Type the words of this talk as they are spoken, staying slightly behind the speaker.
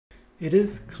It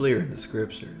is clear in the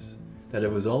scriptures that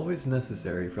it was always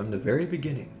necessary from the very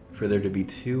beginning for there to be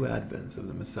two advents of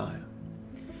the Messiah.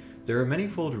 There are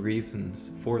manifold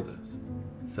reasons for this,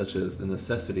 such as the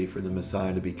necessity for the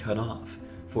Messiah to be cut off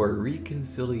for a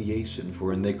reconciliation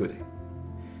for iniquity,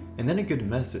 and then a good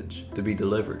message to be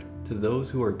delivered to those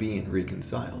who are being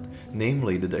reconciled,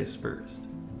 namely the dispersed.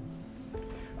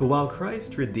 But while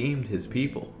Christ redeemed his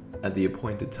people at the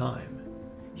appointed time,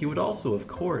 he would also, of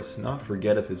course, not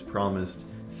forget of his promised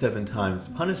 7 times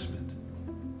punishment,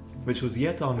 which was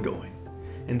yet ongoing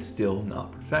and still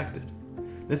not perfected.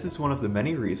 This is one of the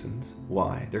many reasons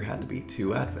why there had to be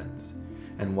 2 advents,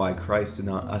 and why Christ did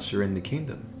not usher in the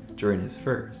kingdom during his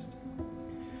first.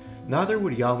 Neither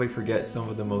would Yahweh forget some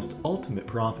of the most ultimate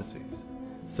prophecies,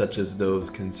 such as those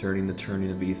concerning the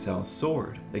turning of Esau's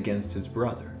sword against his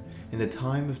brother in the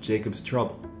time of Jacob's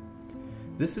trouble.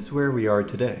 This is where we are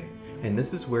today, and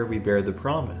this is where we bear the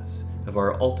promise of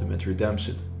our ultimate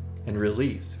redemption and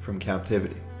release from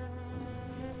captivity.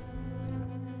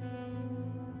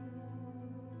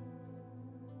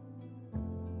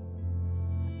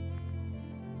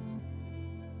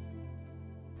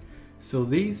 So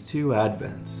these 2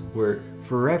 advents were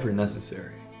forever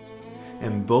necessary,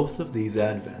 and both of these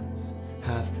advents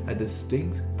have a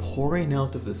distinct pouring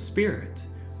out of the Spirit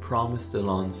promised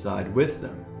alongside with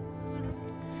them.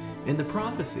 In the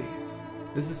prophecies,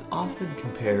 this is often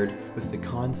compared with the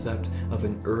concept of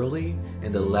an early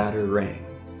and a latter rain,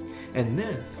 and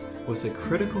this was a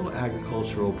critical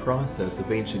agricultural process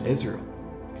of ancient Israel,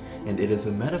 and it is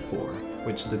a metaphor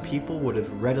which the people would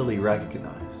have readily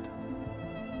recognized.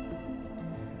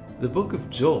 The book of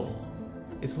Joel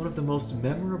is one of the most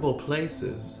memorable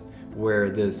places where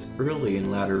this early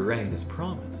and latter rain is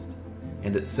promised,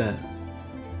 and it says,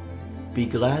 "Be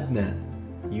glad then,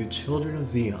 you children of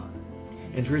Zion,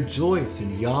 and rejoice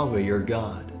in Yahweh your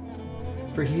God,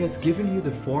 for he has given you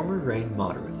the former rain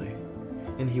moderately,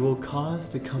 and he will cause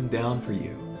to come down for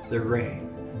you the rain,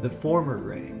 the former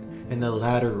rain, and the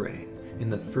latter rain in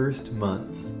the first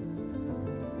month."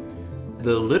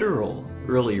 The literal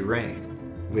early rain,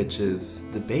 which is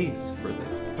the base for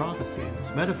this prophecy and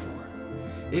this metaphor,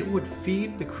 it would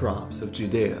feed the crops of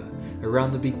Judea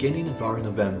around the beginning of our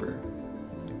November,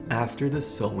 after the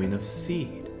sowing of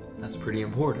seed. That's pretty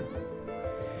important.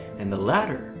 And the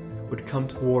latter would come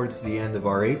towards the end of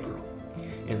our April,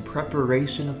 in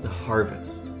preparation of the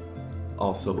harvest,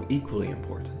 also equally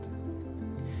important.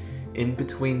 In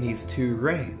between these 2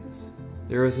 rains,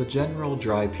 there is a general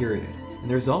dry period,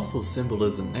 and there's also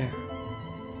symbolism there.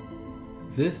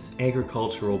 This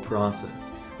agricultural process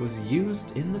was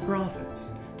used in the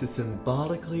prophets to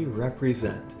symbolically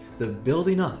represent the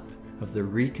building up of the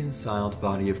reconciled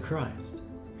body of Christ.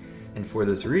 And for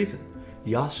this reason,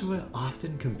 Yahshua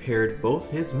often compared both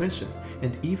his mission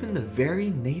and even the very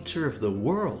nature of the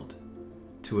world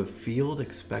to a field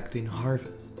expecting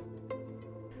harvest.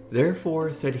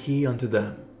 "Therefore said he unto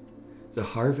them, The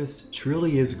harvest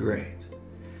truly is great,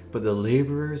 but the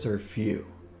laborers are few.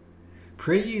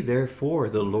 Pray ye therefore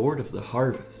the Lord of the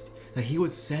harvest, that he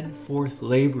would send forth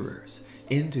laborers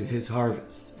into his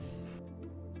harvest."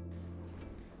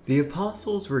 The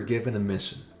apostles were given a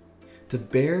mission to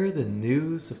bear the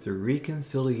news of the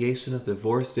reconciliation of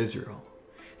divorced Israel,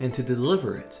 and to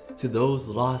deliver it to those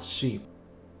lost sheep.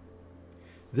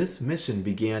 This mission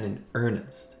began in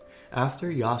earnest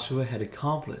after Yahshua had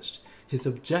accomplished his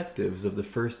objectives of the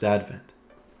first advent,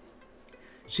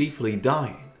 chiefly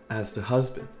dying as the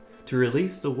husband to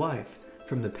release the wife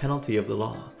from the penalty of the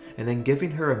law, and then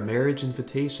giving her a marriage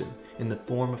invitation in the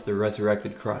form of the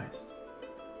resurrected Christ.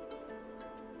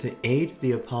 To aid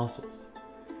the apostles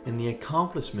in the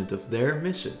accomplishment of their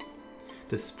mission,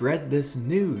 to spread this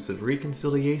news of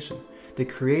reconciliation, the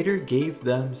Creator gave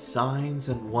them signs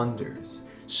and wonders,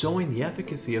 showing the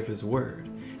efficacy of his word,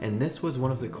 and this was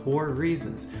one of the core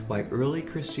reasons why early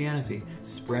Christianity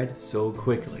spread so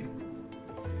quickly.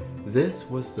 This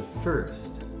was the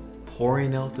first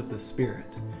pouring out of the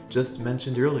Spirit, just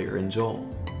mentioned earlier in Joel.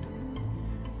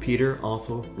 Peter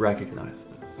also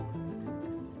recognized this.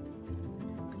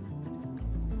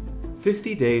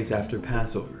 50 days after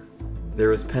Passover, there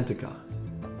was Pentecost,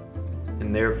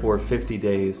 and therefore 50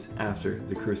 days after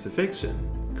the crucifixion,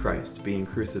 Christ being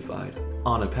crucified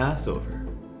on a Passover,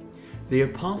 the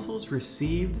apostles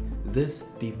received this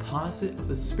deposit of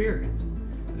the Spirit,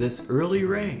 this early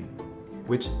rain,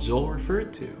 which Joel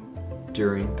referred to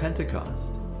during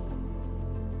Pentecost,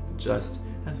 just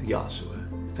as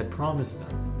Yahshua had promised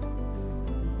them.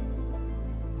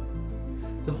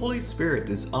 The Holy Spirit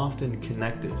is often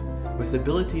connected with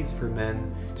abilities for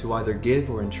men to either give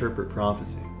or interpret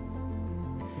prophecy.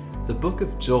 The book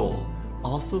of Joel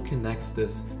also connects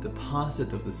this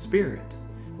deposit of the Spirit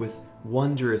with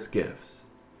wondrous gifts,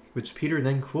 which Peter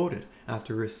then quoted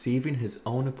after receiving his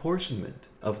own apportionment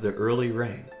of the early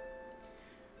rain.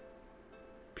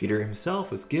 Peter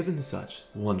himself was given such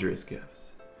wondrous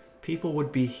gifts. People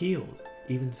would be healed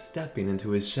even stepping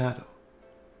into his shadow,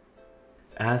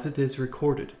 as it is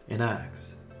recorded in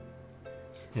Acts.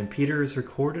 And Peter is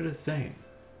recorded as saying,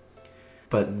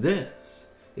 "But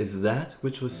this is that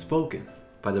which was spoken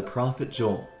by the prophet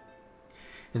Joel.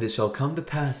 And it shall come to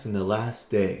pass in the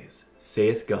last days,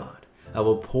 saith God, I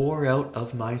will pour out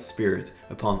of my Spirit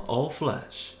upon all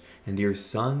flesh, and your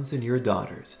sons and your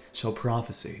daughters shall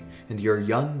prophesy, and your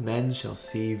young men shall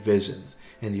see visions,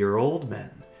 and your old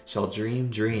men shall dream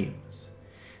dreams.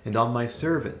 And on my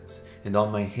servants and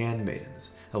on my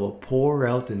handmaidens I will pour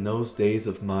out in those days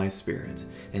of my Spirit,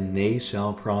 and they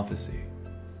shall prophesy."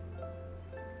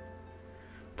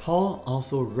 Paul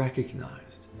also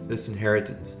recognized this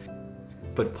inheritance,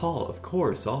 but Paul, of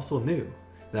course, also knew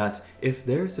that if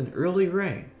there's an early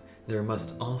rain, there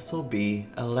must also be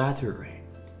a latter rain,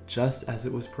 just as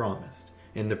it was promised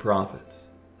in the prophets.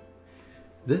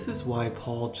 This is why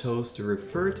Paul chose to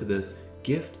refer to this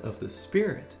gift of the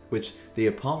Spirit, which the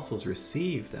apostles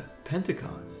received at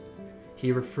Pentecost.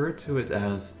 He referred to it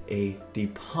as a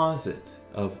deposit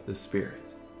of the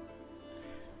Spirit.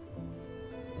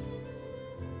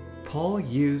 Paul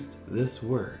used this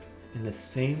word in the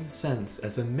same sense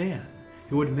as a man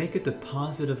who would make a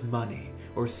deposit of money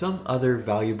or some other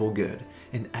valuable good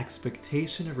in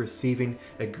expectation of receiving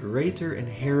a greater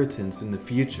inheritance in the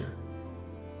future.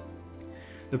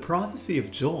 The prophecy of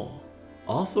Joel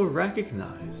also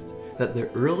recognized that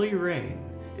the early rain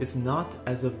is not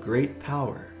as of great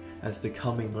power as the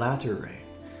coming latter rain,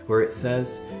 where it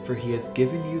says, "For he has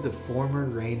given you the former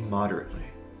rain moderately."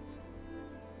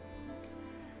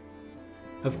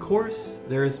 Of course,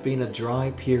 there has been a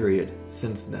dry period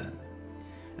since then,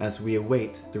 as we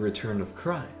await the return of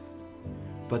Christ,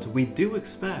 but we do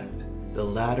expect the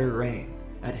latter rain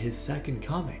at his second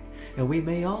coming, and we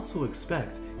may also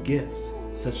expect gifts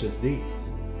such as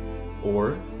these.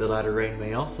 Or the latter rain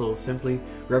may also simply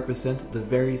represent the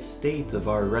very state of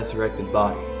our resurrected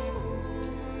bodies.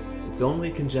 It's only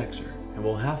conjecture, and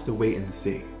we'll have to wait and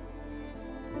see.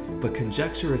 But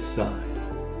conjecture aside,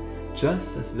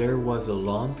 just as there was a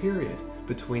long period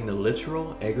between the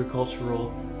literal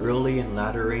agricultural early and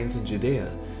latter rains in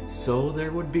Judea, so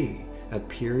there would be a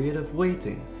period of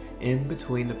waiting in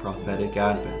between the prophetic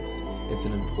advents. It's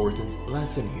an important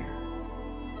lesson here.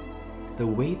 The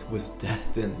wait was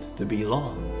destined to be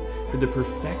long, for the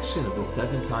perfection of the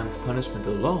 7 times punishment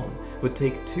alone would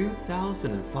take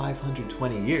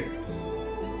 2,520 years.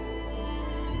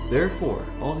 Therefore,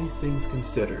 all these things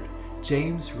considered,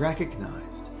 James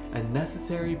recognized a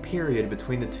necessary period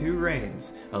between the 2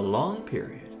 rains, a long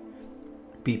period.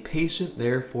 "Be patient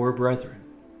therefore, brethren,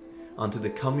 unto the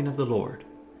coming of the Lord.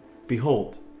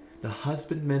 Behold, the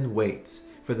husbandman waits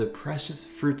for the precious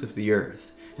fruit of the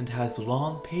earth, and has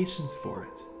long patience for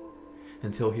it,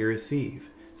 until he receive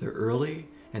the early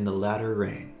and the latter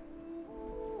rain."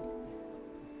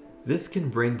 This can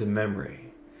bring to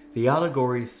memory the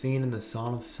allegory seen in the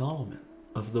Song of Solomon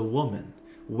of the woman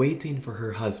waiting for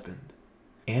her husband,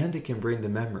 and it can bring to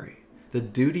memory the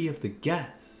duty of the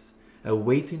guests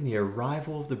awaiting the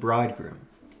arrival of the bridegroom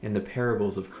in the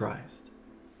parables of Christ.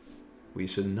 We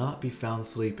should not be found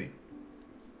sleeping.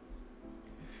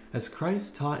 As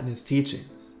Christ taught in his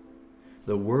teachings,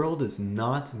 the world is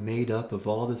not made up of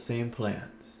all the same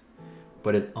plants,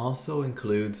 but it also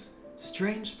includes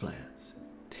strange plants,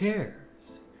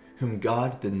 tares, whom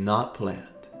God did not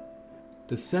plant,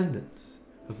 descendants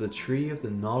of the tree of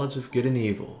the knowledge of good and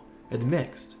evil,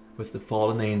 admixed with the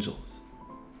fallen angels.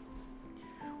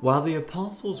 While the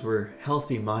apostles were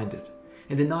healthy-minded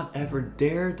and did not ever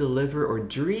dare deliver or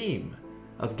dream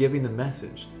of giving the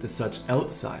message to such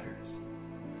outsiders,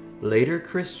 later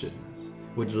Christians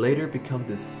would later become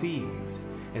deceived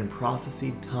in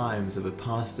prophesied times of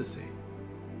apostasy.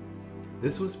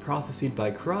 This was prophesied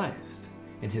by Christ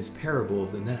in his parable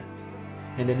of the net,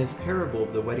 and in his parable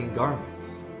of the wedding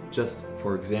garments, just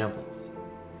for examples.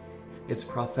 Its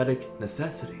prophetic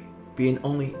necessity being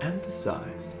only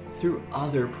emphasized through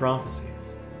other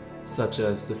prophecies, such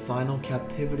as the final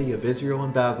captivity of Israel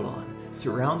in Babylon,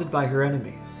 surrounded by her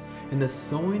enemies, and the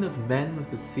sowing of men with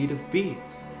the seed of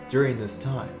beasts during this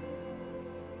time.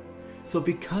 So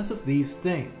because of these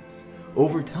things,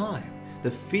 over time,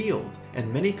 the field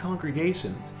and many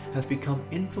congregations have become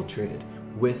infiltrated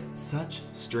with such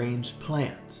strange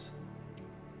plants.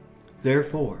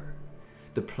 Therefore,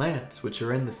 the plants which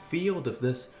are in the field of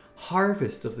this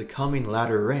harvest of the coming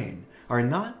latter rain are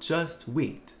not just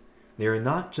wheat, They are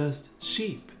not just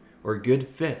sheep or good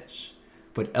fish,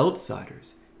 but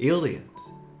outsiders,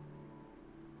 aliens.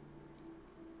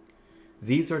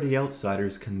 These are the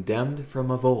outsiders condemned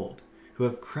from of old, who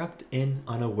have crept in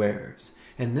unawares,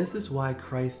 and this is why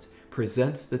Christ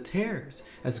presents the tares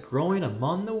as growing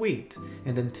among the wheat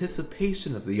in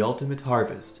anticipation of the ultimate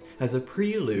harvest, as a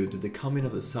prelude to the coming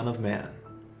of the Son of Man.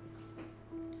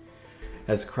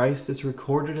 As Christ is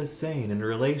recorded as saying in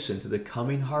relation to the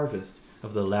coming harvest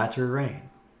of the latter rain,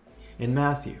 in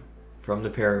Matthew, from the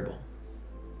parable.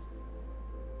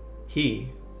 He,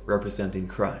 representing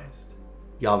Christ,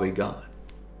 Yahweh God,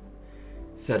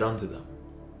 said unto them,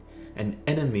 An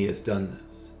enemy has done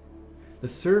this. The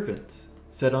servants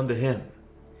said unto him,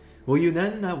 Will you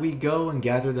then that we go and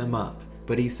gather them up?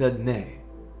 But he said, Nay,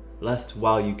 lest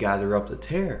while you gather up the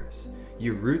tares,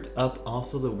 you root up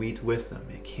also the wheat with them.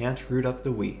 You can't root up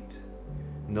the wheat.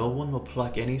 No one will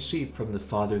pluck any sheep from the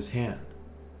Father's hand.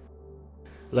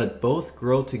 Let both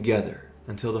grow together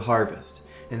until the harvest.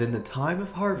 And in the time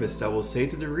of harvest I will say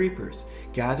to the reapers,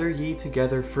 Gather ye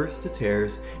together first the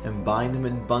tares, and bind them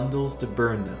in bundles to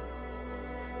burn them.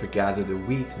 But gather the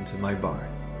wheat into my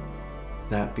barn,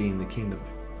 that being the kingdom.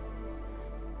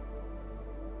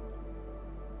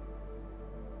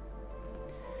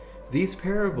 These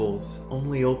parables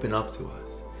only open up to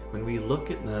us when we look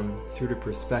at them through the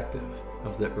perspective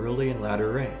of the early and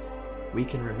latter rain. We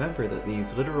can remember that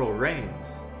these literal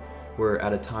rains were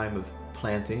at a time of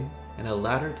planting and a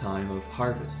latter time of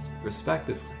harvest,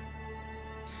 respectively.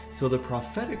 So the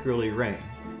prophetic early rain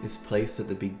is placed at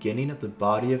the beginning of the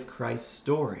body of Christ's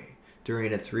story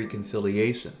during its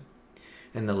reconciliation,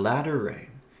 and the latter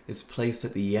rain is placed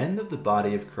at the end of the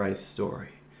body of Christ's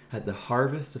story, at the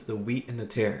harvest of the wheat and the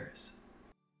tares.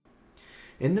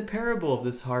 In the parable of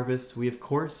this harvest, we of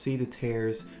course see the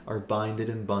tares are binded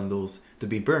in bundles to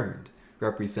be burned,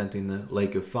 representing the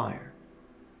lake of fire.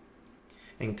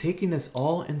 And taking this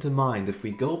all into mind, if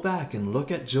we go back and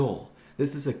look at Joel,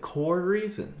 this is a core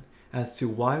reason as to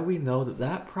why we know that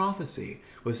that prophecy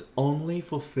was only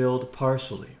fulfilled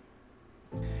partially.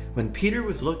 When Peter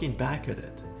was looking back at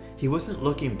it, he wasn't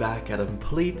looking back at a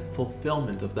complete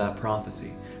fulfillment of that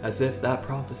prophecy, as if that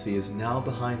prophecy is now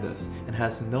behind us and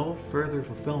has no further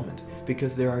fulfillment,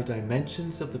 because there are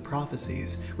dimensions of the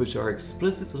prophecies which are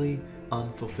explicitly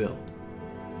unfulfilled.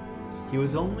 He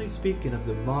was only speaking of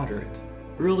the moderate,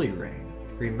 early rain.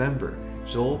 Remember,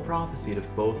 Joel prophesied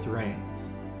of both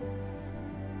rains.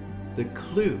 The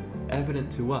clue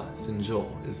evident to us in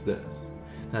Joel is this,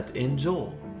 that in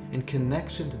Joel, in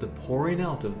connection to the pouring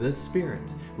out of this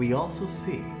Spirit, we also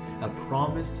see a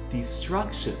promised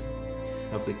destruction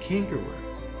of the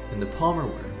cankerworms and the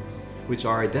palmerworms, which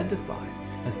are identified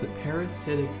as the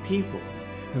parasitic peoples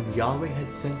whom Yahweh had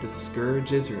sent to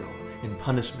scourge Israel in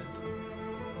punishment,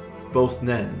 both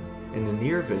then in the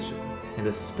near vision and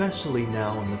especially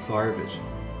now in the far vision.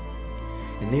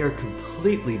 And they are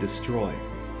completely destroyed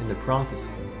in the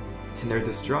prophecy, and their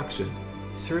destruction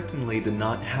certainly did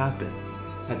not happen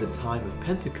at the time of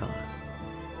Pentecost,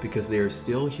 because they are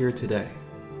still here today.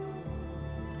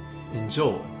 In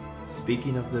Joel,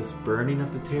 speaking of this burning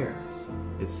of the tares,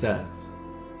 it says,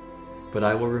 But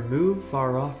I will remove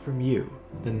far off from you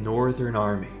the northern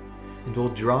army, and will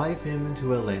drive him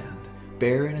into a land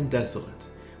barren and desolate,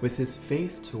 with his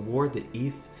face toward the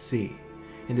east sea,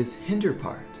 and his hinder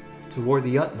part toward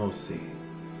the utmost sea.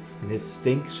 And his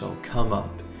stink shall come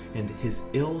up, and his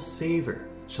ill savor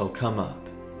shall come up,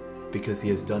 because he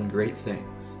has done great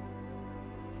things.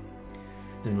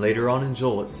 Then later on in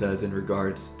Joel it says in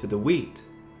regards to the wheat,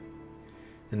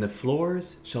 And the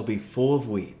floors shall be full of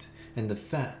wheat, and the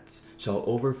fats shall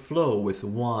overflow with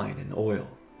wine and oil.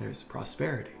 There's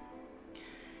prosperity.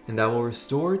 And I will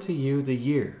restore to you the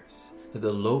years that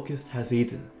the locust has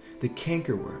eaten, the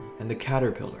cankerworm and the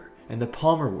caterpillar and the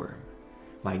palmerworm,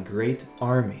 my great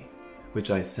army which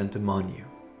I sent among you.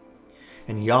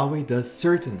 And Yahweh does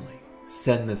certainly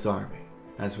send this army.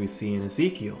 As we see in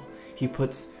Ezekiel, he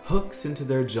puts hooks into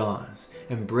their jaws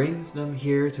and brings them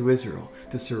here to Israel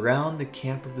to surround the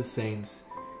camp of the saints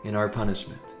in our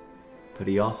punishment. But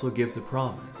he also gives a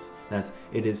promise that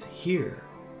it is here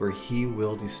where he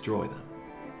will destroy them.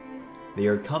 They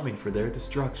are coming for their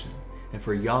destruction and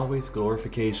for Yahweh's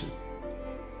glorification.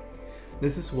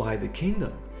 This is why the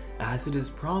kingdom, as it is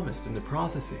promised in the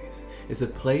prophecies, is a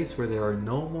place where there are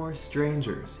no more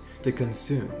strangers to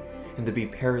consume and to be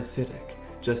parasitic,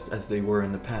 just as they were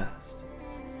in the past.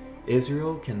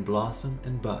 Israel can blossom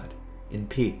and bud in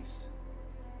peace.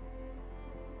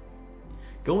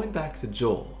 Going back to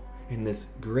Joel, in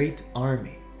this great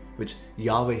army which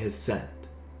Yahweh has sent,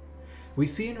 we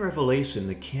see in Revelation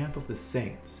the camp of the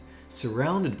saints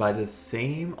surrounded by this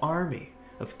same army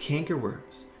of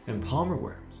cankerworms and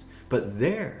palmerworms, but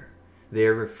there they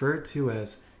are referred to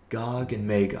as Gog and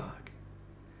Magog.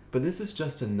 But this is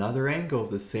just another angle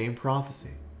of the same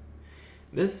prophecy.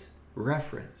 This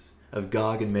reference of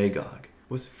Gog and Magog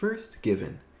was first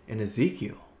given in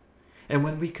Ezekiel. And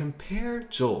when we compare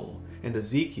Joel and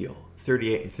Ezekiel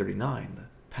 38 and 39, the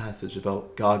passage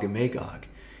about Gog and Magog,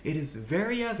 it is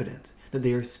very evident that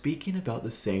they are speaking about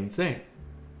the same thing.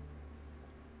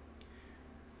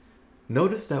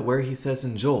 Notice that where he says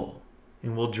in Joel,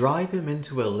 "And will drive him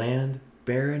into a land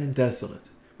barren and desolate,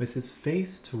 with his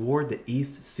face toward the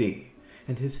east sea,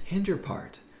 and his hinder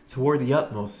part toward the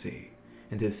utmost sea,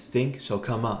 and his stink shall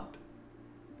come up."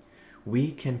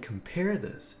 We can compare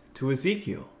this to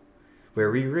Ezekiel,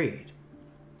 where we read,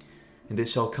 "And it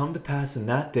shall come to pass in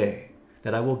that day,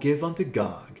 that I will give unto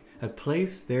Gog a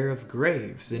place there of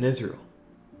graves in Israel,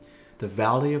 the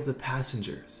valley of the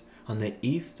passengers on the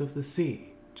east of the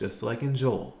sea," just like in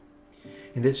Joel.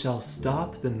 "And it shall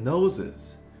stop the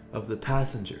noses of the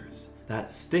passengers that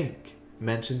stink,"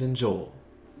 mentioned in Joel.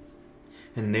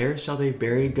 "And there shall they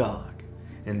bury Gog,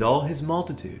 and all his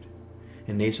multitude,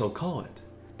 and they shall call it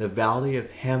the valley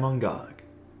of Hamon-Gog."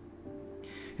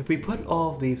 If we put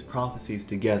all of these prophecies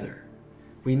together,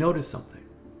 we notice something.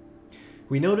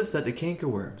 We notice that the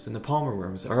cankerworms and the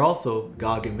palmerworms are also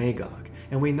Gog and Magog,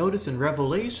 and we notice in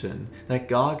Revelation that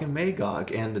Gog and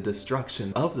Magog and the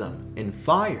destruction of them in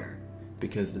fire,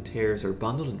 because the tares are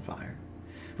bundled in fire,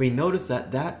 we notice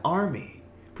that that army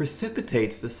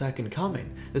precipitates the second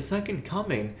coming. The second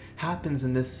coming happens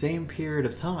in this same period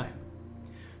of time.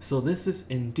 So this is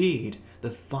indeed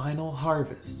the final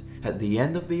harvest at the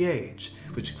end of the age,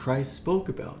 which Christ spoke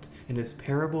about in his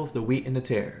parable of the wheat and the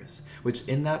tares, which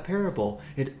in that parable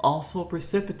it also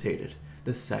precipitated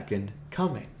the second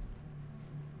coming.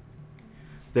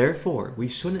 Therefore, we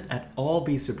shouldn't at all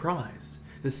be surprised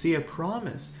to see a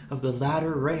promise of the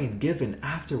latter rain given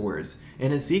afterwards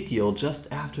in Ezekiel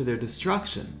just after their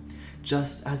destruction,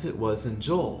 just as it was in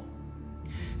Joel.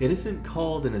 It isn't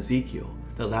called in Ezekiel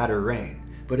the latter rain,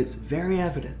 but it's very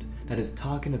evident that it's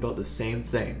talking about the same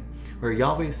thing, where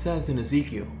Yahweh says in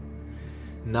Ezekiel,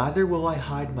 "Neither will I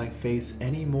hide my face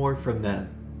any more from them,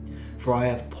 for I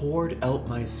have poured out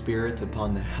my spirit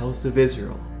upon the house of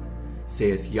Israel,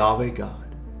 saith Yahweh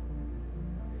God."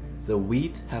 The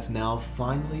wheat have now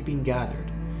finally been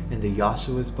gathered into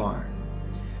Yahshua's barn.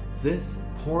 This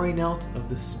pouring out of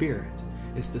the Spirit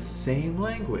is the same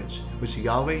language which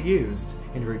Yahweh used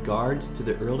in regards to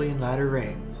the early and latter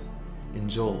rains in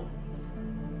Joel,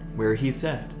 where he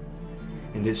said,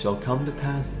 "And it shall come to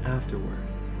pass afterward,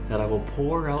 that I will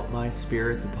pour out my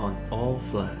Spirit upon all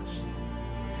flesh."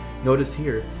 Notice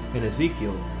here in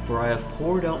Ezekiel, "For I have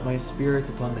poured out my Spirit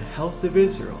upon the house of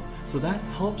Israel," so that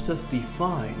helps us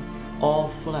define all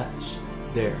flesh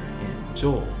there in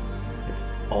Joel.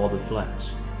 It's all the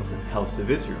flesh of the house of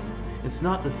Israel. It's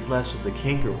not the flesh of the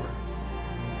cankerworms.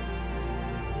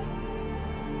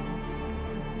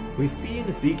 We see in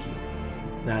Ezekiel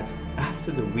that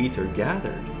after the wheat are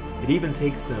gathered, it even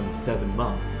takes them 7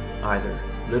 months, either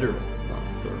literal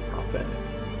months or prophetic,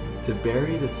 to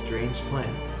bury the strange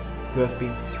plants who have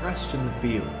been threshed in the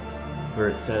fields, where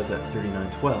it says at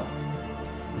 39:12,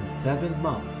 "In 7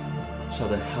 months shall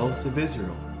the house of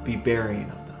Israel be burying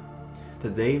of them,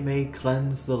 that they may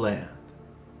cleanse the land."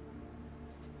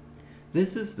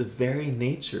 This is the very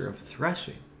nature of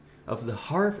threshing, of the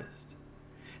harvest.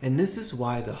 And this is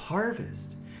why the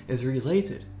harvest is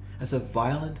related as a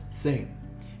violent thing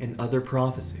in other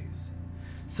prophecies,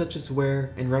 such as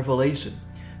where in Revelation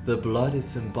the blood is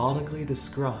symbolically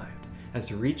described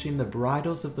as reaching the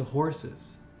bridles of the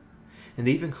horses. And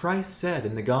even Christ said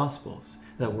in the Gospels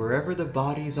that wherever the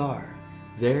bodies are,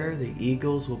 there the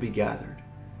eagles will be gathered,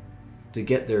 to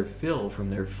get their fill from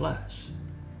their flesh.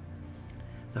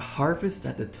 The harvest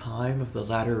at the time of the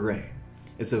latter rain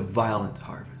is a violent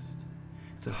harvest.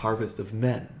 It's a harvest of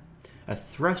men, a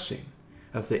threshing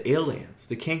of the aliens,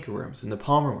 the cankerworms and the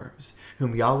palmerworms,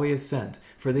 whom Yahweh has sent,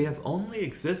 for they have only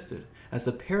existed as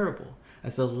a parable,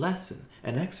 as a lesson,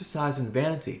 an exercise in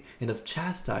vanity and of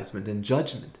chastisement and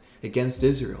judgment against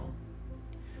Israel.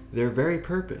 Their very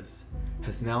purpose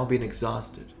has now been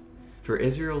exhausted, for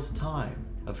Israel's time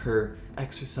of her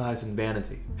exercise in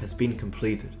vanity has been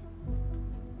completed.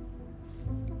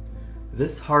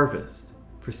 This harvest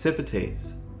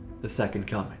precipitates the second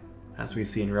coming, as we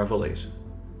see in Revelation.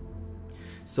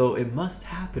 So it must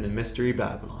happen in Mystery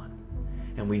Babylon,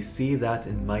 and we see that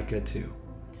in Micah too.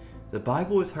 The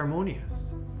Bible is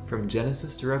harmonious, from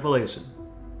Genesis to Revelation.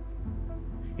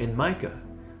 In Micah,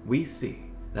 we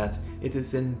see that it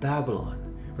is in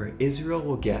Babylon where Israel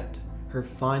will get her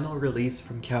final release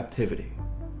from captivity.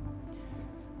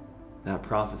 That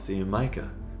prophecy in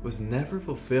Micah was never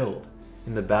fulfilled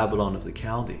in the Babylon of the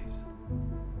Chaldees.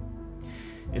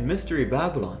 In Mystery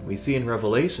Babylon, we see in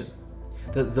Revelation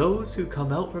that those who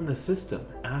come out from the system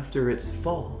after its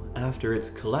fall, after its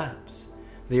collapse,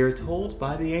 they are told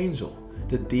by the angel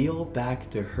to deal back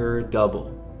to her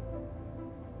double.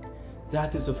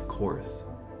 That is, of course,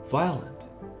 violent.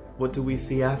 What do we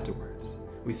see afterwards?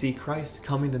 We see Christ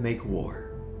coming to make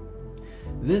war.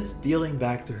 This dealing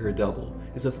back to her double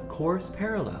is of course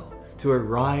parallel to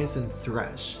arise and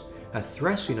thresh, a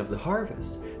threshing of the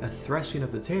harvest, a threshing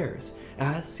of the tares,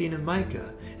 as seen in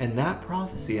Micah, and that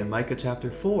prophecy in Micah chapter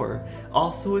 4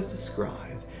 also is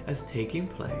described as taking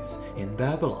place in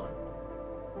Babylon.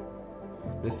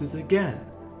 This is again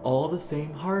all the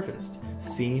same harvest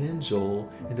seen in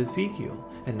Joel and Ezekiel,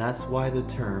 and that's why the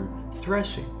term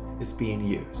threshing is being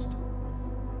used.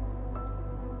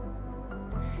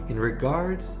 In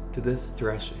regards to this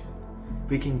threshing,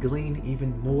 we can glean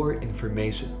even more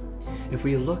information if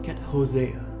we look at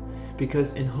Hosea,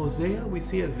 because in Hosea we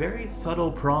see a very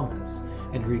subtle promise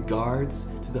in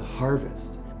regards to the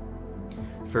harvest.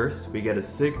 First, we get a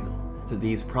signal that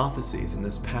these prophecies in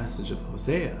this passage of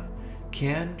Hosea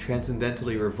can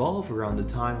transcendentally revolve around the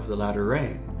time of the latter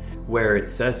rain, where it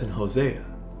says in Hosea,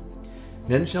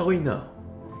 "Then shall we know,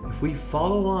 if we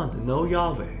follow on to know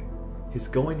Yahweh, his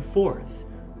going forth,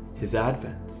 his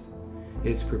advents,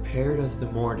 is prepared as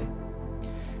the morning,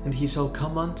 and he shall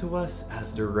come unto us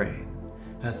as the rain,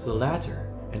 as the latter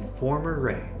and former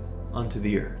rain unto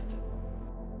the earth."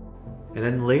 And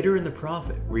then later in the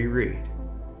prophet we read,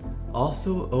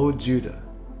 "Also, O Judah,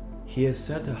 he has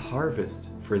set a harvest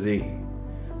for thee,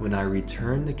 when I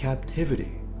return the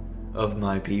captivity of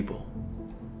my people."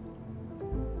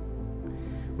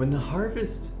 When the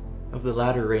harvest of the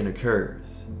latter rain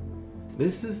occurs,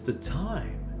 this is the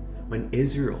time when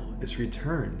Israel is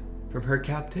returned from her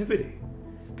captivity,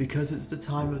 because it's the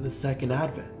time of the second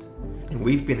advent, and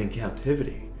we've been in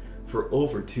captivity for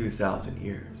over 2,000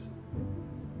 years.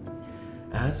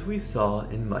 As we saw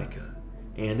in Micah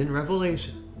and in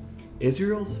Revelation,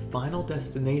 Israel's final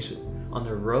destination on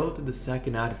the road to the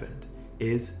second advent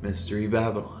is Mystery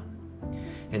Babylon.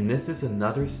 And this is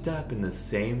another step in the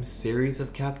same series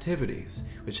of captivities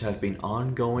which have been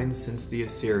ongoing since the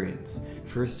Assyrians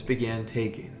first began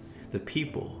taking the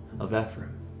people of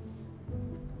Ephraim.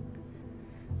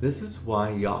 This is why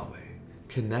Yahweh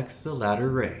connects the latter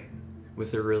rain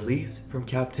with a release from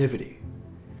captivity,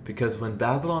 because when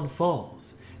Babylon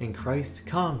falls and Christ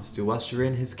comes to usher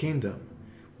in his kingdom,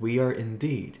 we are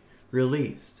indeed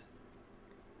released.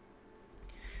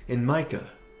 In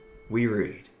Micah, we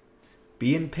read,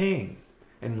 "Be in pain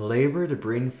and labor to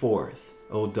bring forth,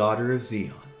 O daughter of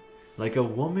Zion, like a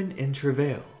woman in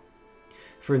travail.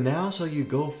 For now shall you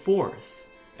go forth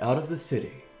out of the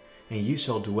city, and you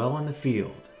shall dwell in the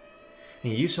field,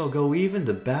 and you shall go even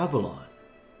to Babylon."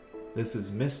 This is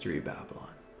Mystery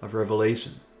Babylon of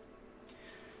Revelation.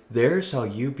 "There shall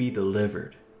you be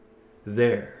delivered.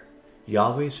 There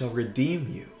Yahweh shall redeem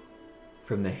you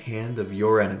from the hand of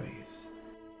your enemies."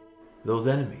 Those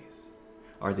enemies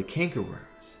are the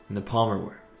cankerworms and the palmer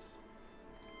worms.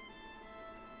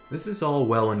 This is all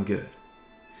well and good,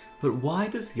 but why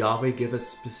does Yahweh give a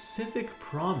specific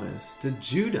promise to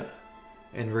Judah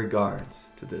in regards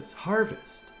to this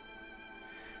harvest?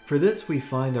 For this we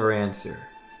find our answer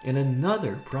in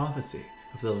another prophecy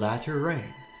of the latter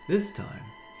rain, this time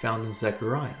found in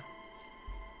Zechariah.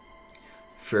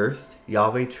 First,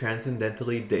 Yahweh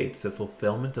transcendentally dates the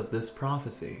fulfillment of this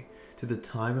prophecy to the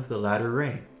time of the latter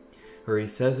rain, where he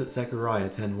says at Zechariah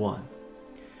 10:1,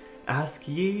 "Ask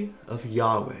ye of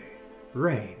Yahweh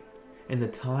rain in the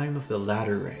time of the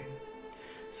latter rain.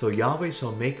 So Yahweh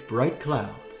shall make bright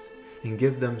clouds, and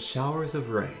give them showers of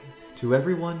rain to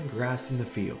everyone grass in the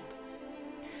field."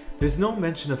 There's no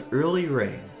mention of early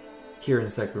rain here in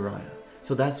Zechariah,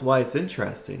 so that's why it's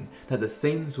interesting that the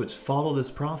things which follow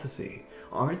this prophecy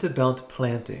aren't about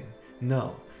planting.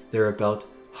 No, they're about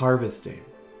harvesting.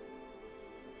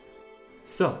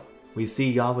 So, we see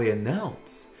Yahweh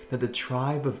announce that the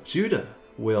tribe of Judah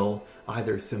will,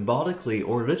 either symbolically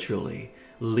or literally,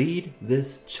 lead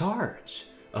this charge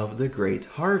of the great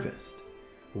harvest,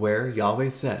 where Yahweh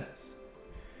says,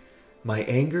 "My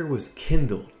anger was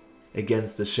kindled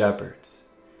against the shepherds,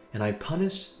 and I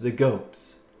punished the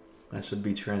goats." That should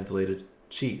be translated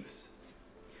chiefs.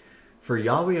 "For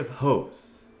Yahweh of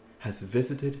hosts has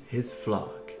visited his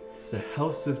flock, the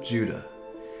house of Judah,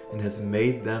 and has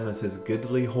made them as his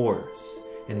goodly horse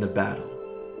in the battle.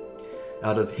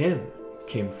 Out of him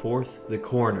came forth the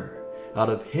corner, out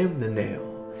of him the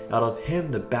nail, out of him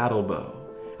the battle bow,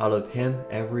 out of him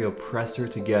every oppressor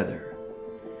together.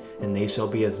 And they shall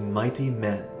be as mighty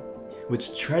men,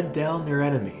 which tread down their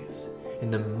enemies in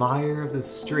the mire of the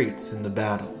streets in the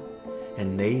battle.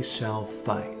 And they shall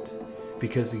fight,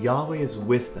 because Yahweh is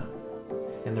with them,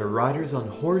 and the riders on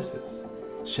horses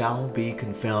shall be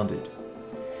confounded.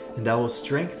 And I will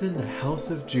strengthen the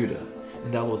house of Judah,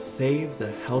 and I will save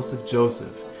the house of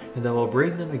Joseph, and I will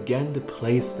bring them again to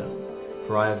place them,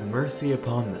 for I have mercy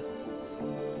upon them.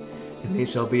 And they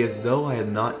shall be as though I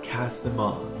had not cast them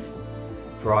off,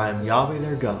 for I am Yahweh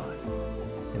their God,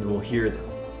 and will hear them.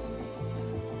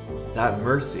 That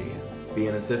mercy, and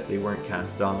being as if they weren't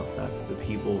cast off, that's the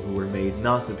people who were made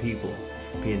not a people,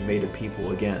 being made a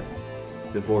people again.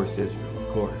 Divorce Israel, of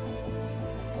course.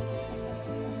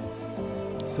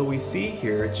 So we see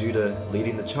here Judah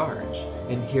leading the charge,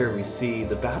 and here we see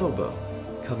the battle bow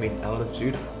coming out of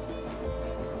Judah.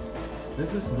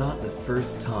 This is not the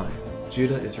first time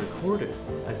Judah is recorded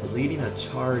as leading a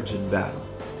charge in battle.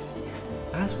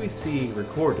 As we see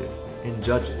recorded in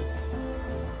Judges,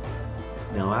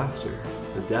 now after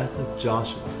the death of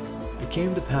Joshua, it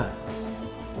came to pass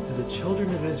that the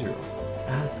children of Israel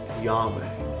asked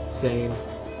Yahweh, saying,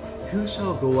 "Who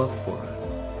shall go up for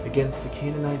us against the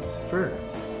Canaanites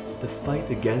first, to fight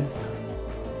against them?"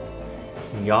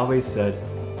 And Yahweh said,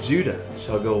 "Judah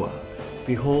shall go up.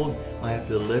 Behold, I have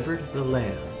delivered the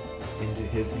land into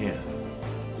his hand."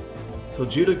 So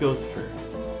Judah goes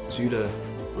first. Judah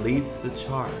leads the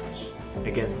charge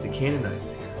against the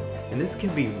Canaanites here. And this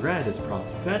can be read as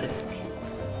prophetic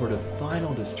for the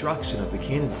final destruction of the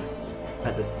Canaanites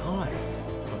at the time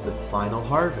of the final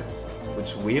harvest,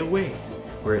 which we await,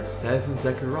 where it says in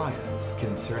Zechariah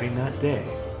concerning that day,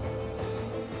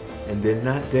 "And in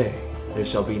that day there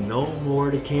shall be no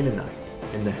more the Canaanite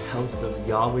in the house of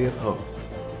Yahweh of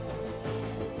hosts."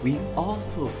 We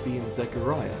also see in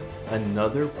Zechariah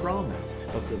another promise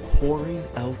of the pouring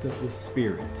out of the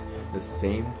Spirit, the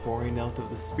same pouring out of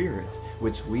the Spirit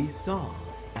which we saw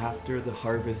after the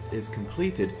harvest is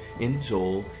completed in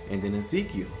Joel and in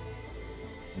Ezekiel.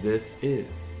 This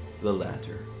is the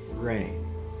latter rain.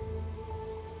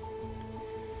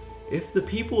 If the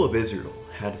people of Israel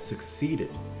had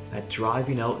succeeded at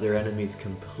driving out their enemies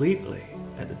completely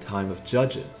at the time of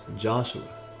Judges and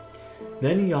Joshua,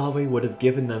 then Yahweh would have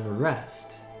given them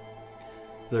rest.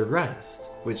 The rest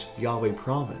which Yahweh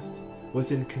promised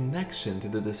was in connection to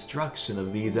the destruction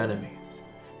of these enemies.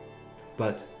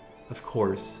 But, of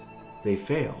course, they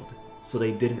failed, so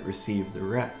they didn't receive the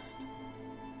rest.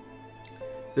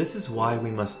 This is why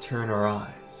we must turn our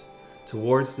eyes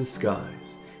towards the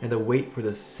skies and await for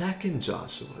the second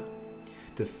Joshua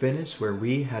to finish where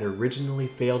we had originally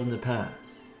failed in the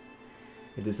past.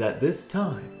 It is at this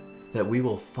time that we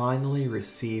will finally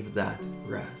receive that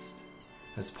rest.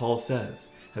 As Paul says,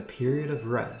 a period of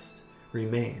rest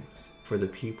remains for the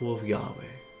people of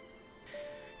Yahweh.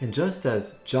 And just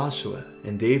as Joshua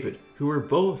and David, who were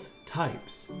both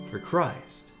types for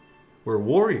Christ, were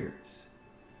warriors,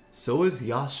 so is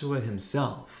Joshua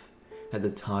himself at the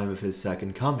time of his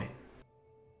second coming.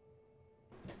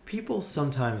 People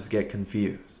sometimes get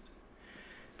confused,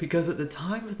 because at the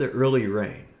time of the early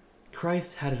reign,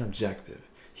 Christ had an objective.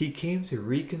 He came to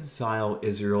reconcile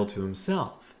Israel to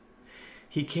himself.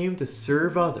 He came to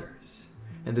serve others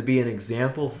and to be an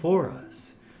example for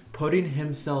us, putting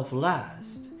himself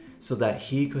last so that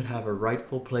he could have a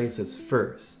rightful place as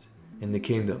first in the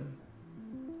kingdom.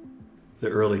 The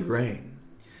early rain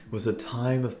was a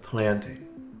time of planting.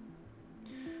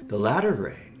 The latter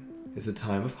rain is a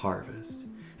time of harvest,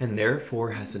 and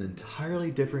therefore has an entirely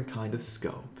different kind of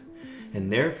scope.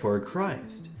 And therefore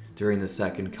Christ, during the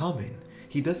second coming,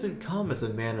 he doesn't come as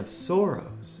a man of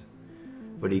sorrows,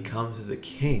 but he comes as a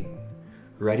king,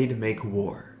 ready to make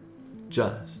war,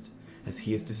 just as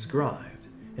he is described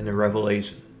in the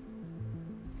Revelation.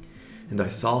 "And I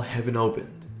saw heaven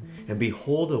opened, and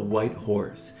behold a white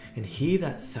horse, and he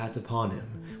that sat upon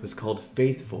him was called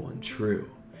Faithful and True,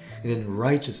 and in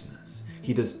righteousness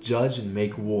he does judge and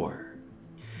make war.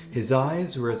 His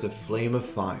eyes were as a flame of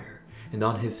fire, and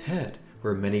on his head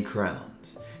were many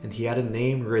crowns, and he had a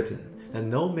name written that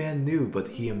no man knew but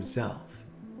he himself.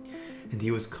 And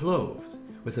he was clothed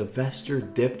with a vesture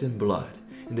dipped in blood,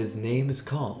 and his name is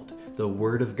called the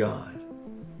Word of God.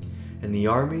 And the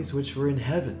armies which were in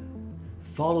heaven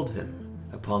followed him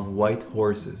upon white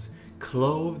horses,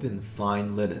 clothed in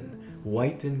fine linen,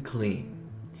 white and clean.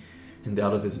 And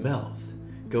out of his mouth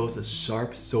goes a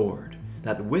sharp sword,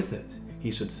 that with it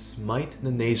he should smite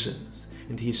the nations,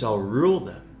 and he shall rule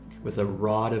them with a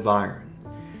rod of iron.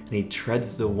 And he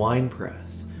treads the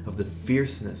winepress of the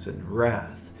fierceness and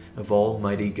wrath of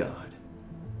Almighty God."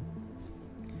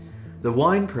 The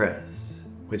winepress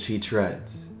which he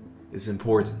treads is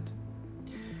important.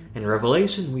 In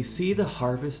Revelation, we see the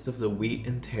harvest of the wheat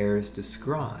and tares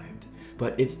described,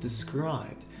 but it's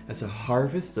described as a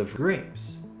harvest of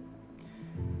grapes.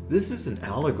 This is an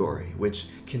allegory which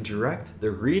can direct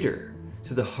the reader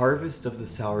to the harvest of the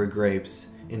sour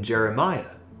grapes in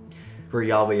Jeremiah, where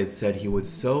Yahweh had said he would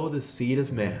sow the seed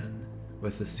of man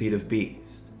with the seed of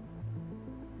beast,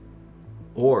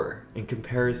 or in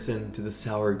comparison to the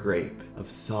sour grape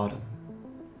of Sodom.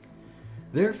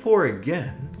 Therefore,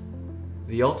 again,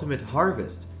 the ultimate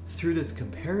harvest through this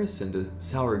comparison to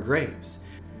sour grapes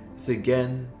is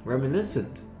again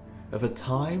reminiscent of a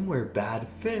time where bad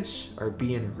fish are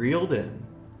being reeled in,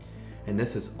 and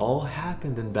this has all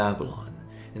happened in Babylon,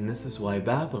 and this is why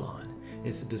Babylon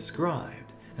is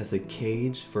described as a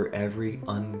cage for every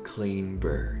unclean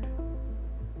bird.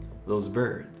 Those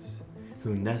birds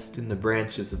who nest in the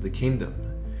branches of the kingdom,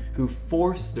 who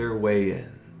force their way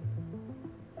in.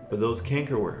 But those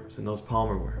cankerworms and those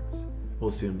palmer worms will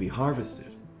soon be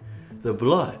harvested. The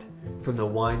blood from the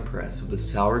winepress of the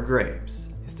sour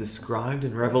grapes is described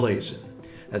in Revelation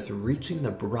as reaching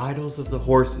the bridles of the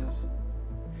horses.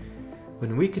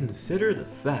 When we consider the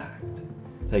fact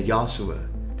that Joshua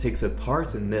takes a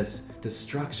part in this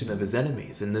destruction of his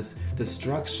enemies, in this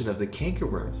destruction of the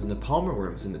cankerworms and the palmer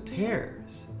worms and the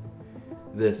tares,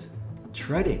 this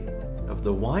treading of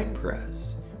the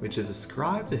winepress, which is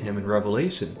ascribed to him in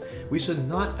Revelation, we should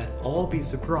not at all be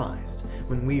surprised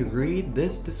when we read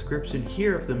this description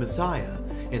here of the Messiah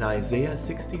in Isaiah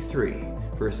 63,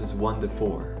 verses 1 to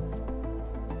 4.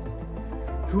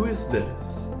 Who is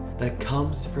this that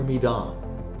comes from Edom,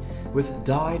 with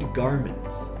dyed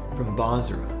garments from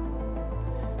Basra?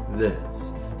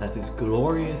 This that is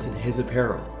glorious in his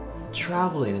apparel,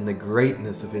 traveling in the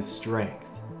greatness of his strength.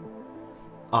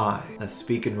 I that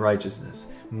speak in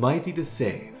righteousness, mighty to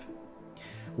save.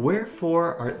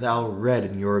 Wherefore art thou red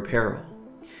in your apparel,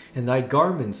 and thy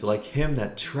garments like him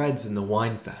that treads in the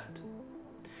wine fat?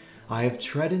 I have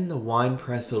trodden the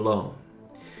winepress alone,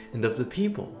 and of the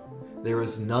people there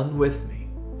is none with me.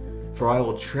 For I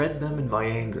will tread them in my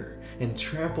anger, and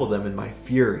trample them in my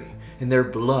fury, and their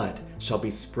blood shall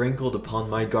be sprinkled upon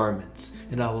my garments,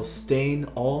 and I will stain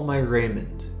all my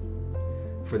raiment.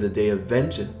 For the day of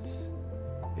vengeance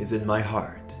is in my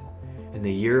heart, and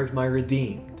the year of my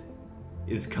redeemed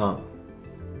is come.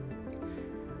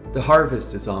 The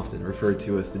harvest is often referred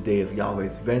to as the day of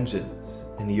Yahweh's vengeance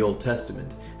in the Old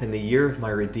Testament, and the year of my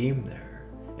redeemed there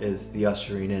is the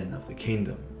ushering in of the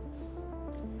kingdom.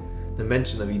 The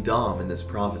mention of Edom in this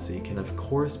prophecy can of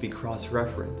course be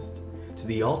cross-referenced to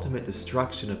the ultimate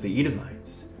destruction of the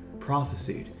Edomites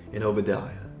prophesied in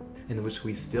Obadiah, in which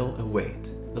we still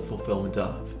await the fulfillment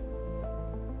of.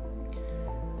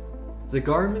 The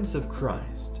garments of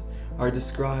Christ are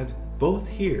described both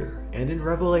here and in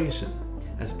Revelation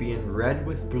as being red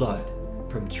with blood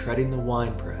from treading the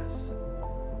winepress,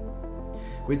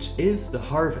 which is the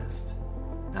harvest,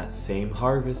 that same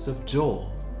harvest of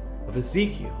Joel, of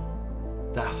Ezekiel,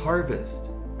 that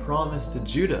harvest promised to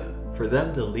Judah for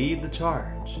them to lead the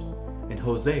charge in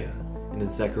Hosea and in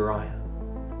Zechariah.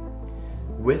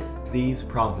 With these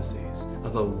prophecies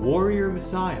of a warrior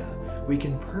Messiah, we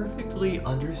can perfectly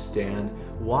understand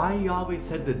why Yahweh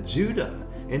said to Judah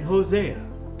in Hosea,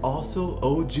 "Also,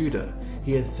 O Judah,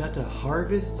 he has set a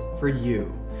harvest for you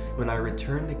when I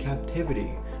return the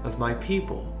captivity of my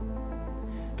people."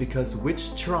 Because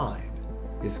which tribe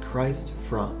is Christ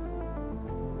from?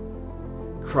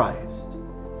 Christ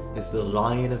is the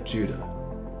Lion of Judah.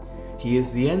 He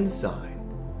is the ensign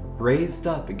raised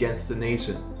up against the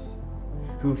nations,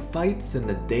 who fights in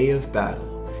the day of battle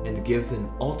and gives an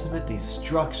ultimate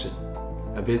destruction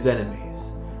of his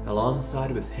enemies,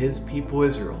 alongside with his people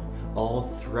Israel, all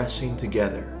threshing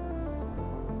together.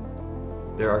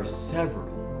 There are several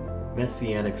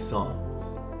messianic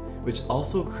psalms, which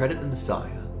also credit the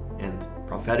Messiah, and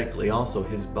prophetically also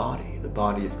his body, the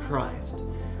body of Christ,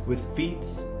 with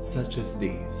feats such as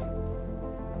these.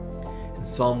 In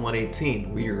Psalm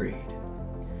 118 we read,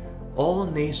 "All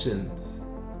nations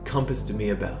compassed me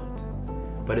about,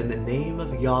 but in the name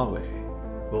of Yahweh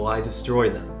will I destroy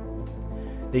them.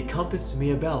 They compassed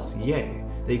me about, yea,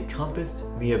 they compassed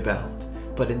me about,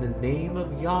 but in the name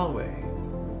of Yahweh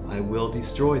I will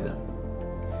destroy them.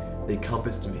 They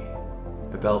compassed me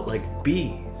about like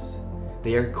bees,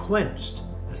 they are quenched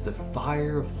as the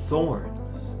fire of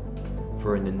thorns,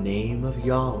 for in the name of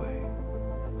Yahweh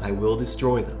I will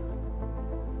destroy them."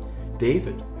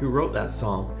 David, who wrote that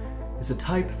psalm, is a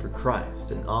type for Christ,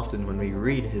 and often when we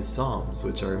read his psalms,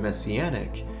 which are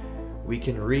messianic, we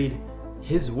can read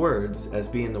his words as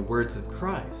being the words of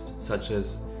Christ, such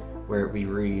as where we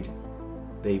read,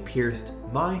 They pierced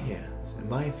my hands and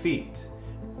my feet.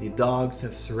 The dogs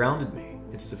have surrounded me.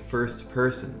 It's the first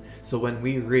person. So when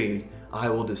we read, I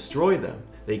will destroy them,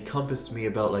 they compassed me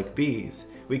about like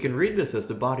bees, we can read this as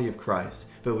the body of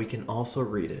Christ, but we can also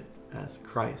read it as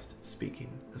Christ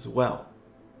speaking as well.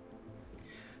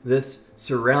 This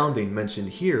surrounding mentioned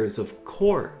here is, of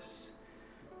course,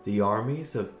 the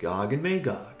armies of Gog and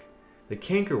Magog, the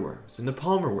cankerworms and the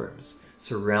palmerworms,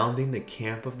 surrounding the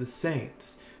camp of the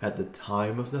saints at the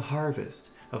time of the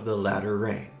harvest of the latter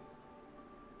rain.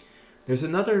 There's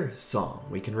another psalm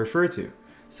we can refer to,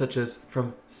 such as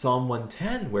from Psalm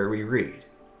 110, where we read,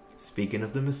 speaking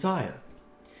of the Messiah,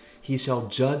 He shall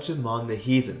judge among the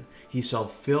heathen, he shall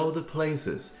fill the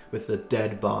places with the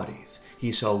dead bodies,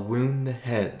 he shall wound the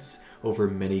heads over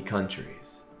many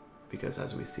countries. Because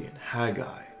as we see in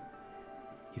Haggai,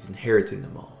 he's inheriting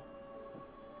them all.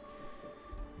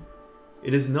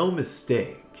 It is no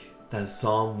mistake that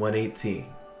Psalm 118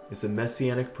 is a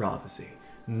messianic prophecy.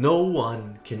 No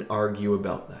one can argue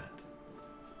about that.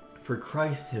 For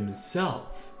Christ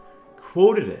himself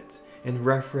quoted it in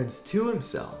reference to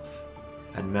himself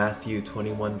at Matthew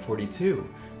 21:42,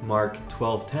 Mark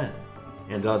 12:10,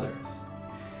 and others.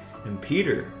 And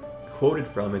Peter quoted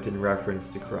from it in reference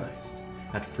to Christ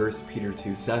at 1 Peter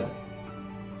 2:7.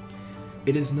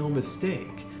 It is no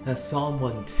mistake that Psalm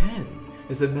 110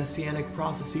 is a messianic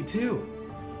prophecy too,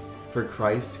 for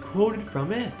Christ quoted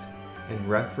from it in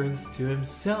reference to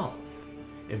himself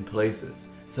in places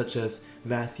such as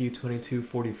Matthew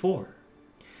 22:44,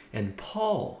 and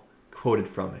Paul quoted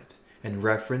from it in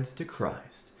reference to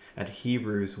Christ at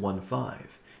Hebrews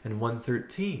 1:5 and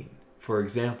 1:13, for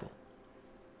example.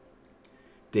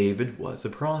 David was a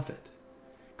prophet.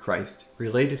 Christ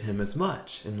related him as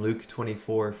much in Luke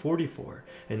 24:44,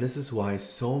 and this is why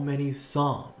so many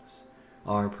psalms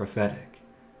are prophetic.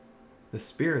 The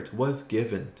Spirit was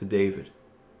given to David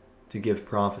to give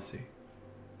prophecy.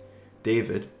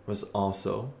 David was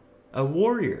also a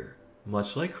warrior,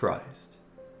 much like Christ,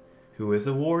 who is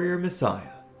a warrior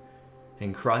Messiah,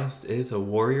 and Christ is a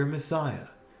warrior Messiah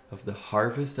of the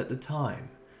harvest at the time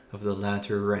of the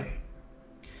latter rain.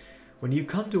 When you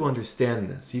come to understand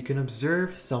this, you can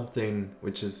observe something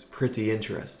which is pretty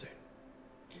interesting.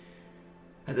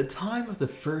 At the time of the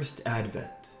first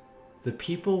Advent, the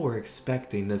people were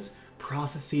expecting this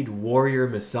prophesied warrior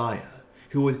Messiah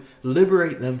who would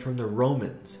liberate them from the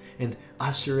Romans and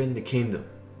usher in the kingdom.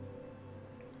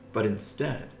 But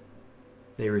instead,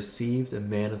 they received a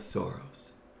man of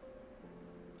sorrows.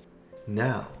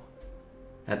 Now,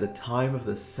 at the time of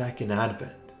the second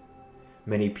Advent,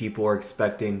 many people are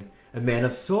expecting a man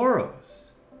of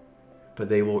sorrows, but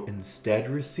they will instead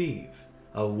receive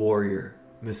a warrior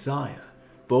Messiah.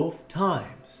 Both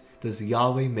times does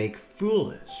Yahweh make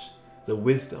foolish the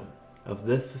wisdom of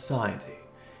this society,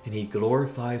 and he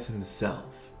glorifies himself.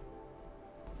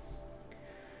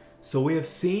 So we have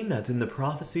seen that in the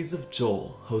prophecies of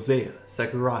Joel, Hosea,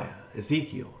 Zechariah,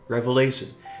 Ezekiel, Revelation,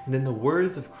 and in the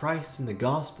words of Christ in the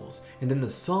Gospels and in the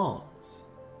Psalms,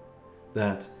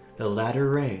 that the latter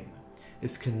rain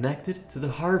is connected to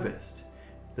the harvest,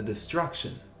 the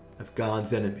destruction of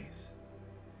God's enemies.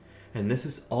 And this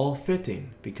is all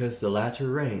fitting because the latter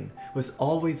rain was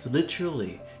always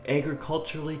literally,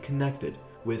 agriculturally connected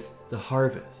with the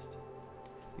harvest.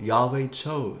 Yahweh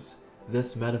chose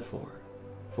this metaphor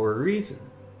for a reason.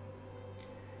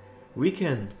 We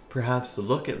can perhaps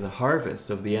look at the harvest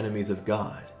of the enemies of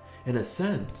God, in a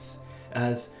sense,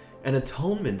 as an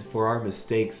atonement for our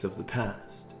mistakes of the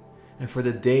past, and for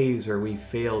the days where we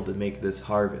failed to make this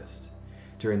harvest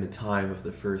during the time of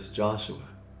the first Joshua.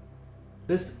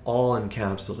 This all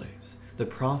encapsulates the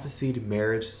prophesied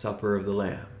marriage supper of the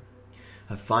Lamb,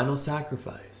 a final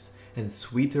sacrifice and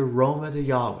sweet aroma to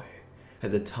Yahweh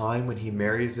at the time when he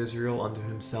marries Israel unto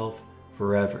himself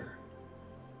forever.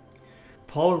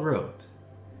 Paul wrote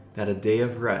that a day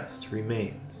of rest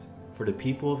remains for the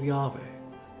people of Yahweh,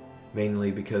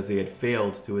 mainly because they had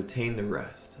failed to attain the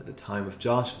rest at the time of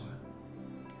Joshua.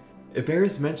 It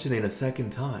bears mentioning a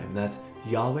second time that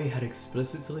Yahweh had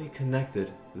explicitly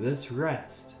connected this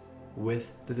rest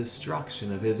with the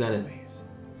destruction of his enemies.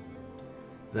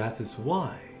 That is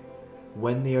why,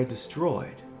 when they are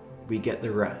destroyed, we get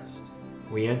the rest.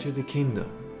 We enter the kingdom,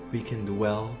 we can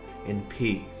dwell in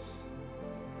peace.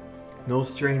 No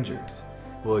strangers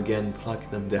will again pluck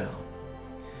them down.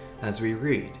 As we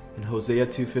read in Hosea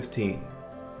 2:15,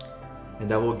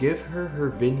 and I will give her her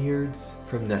vineyards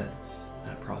from thence,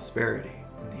 that prosperity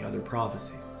and the other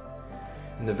prophecies,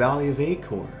 in the valley of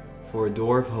Achor for a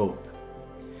door of hope,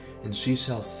 and she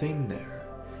shall sing there,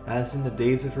 as in the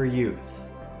days of her youth,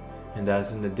 and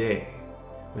as in the day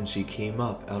when she came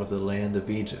up out of the land of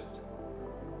Egypt.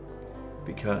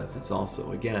 because it's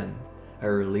also, again, a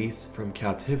release from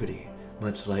captivity,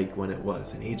 much like when it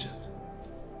was in Egypt.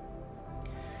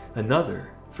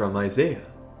 Another from Isaiah.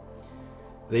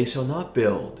 They shall not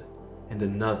build, and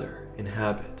another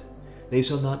inhabit. They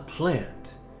shall not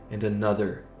plant, and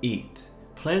another eat.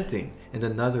 Planting and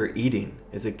another eating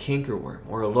is a cankerworm,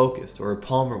 or a locust, or a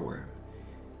palmer worm,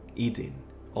 eating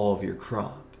all of your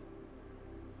crop.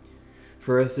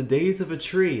 For as the days of a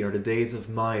tree are the days of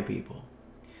my people,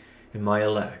 and my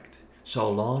elect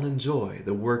shall long enjoy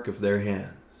the work of their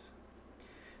hands.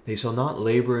 They shall not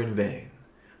labor in vain,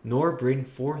 nor bring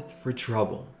forth for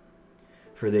trouble,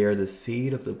 for they are the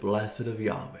seed of the blessed of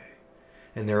Yahweh,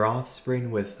 and their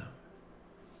offspring with them.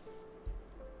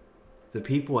 The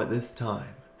people at this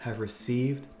time have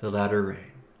received the latter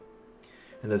rain.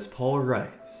 And as Paul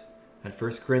writes at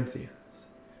 1 Corinthians,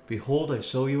 Behold, I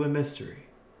show you a mystery.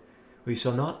 We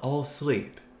shall not all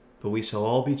sleep, but we shall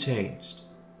all be changed.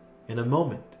 In a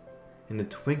moment, in the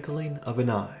twinkling of an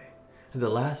eye, at the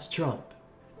last trump,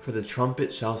 for the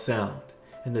trumpet shall sound,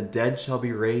 and the dead shall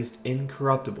be raised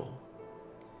incorruptible,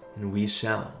 and we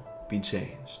shall be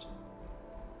changed.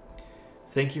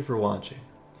 Thank you for watching,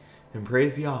 and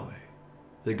praise Yahweh,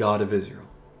 the God of Israel.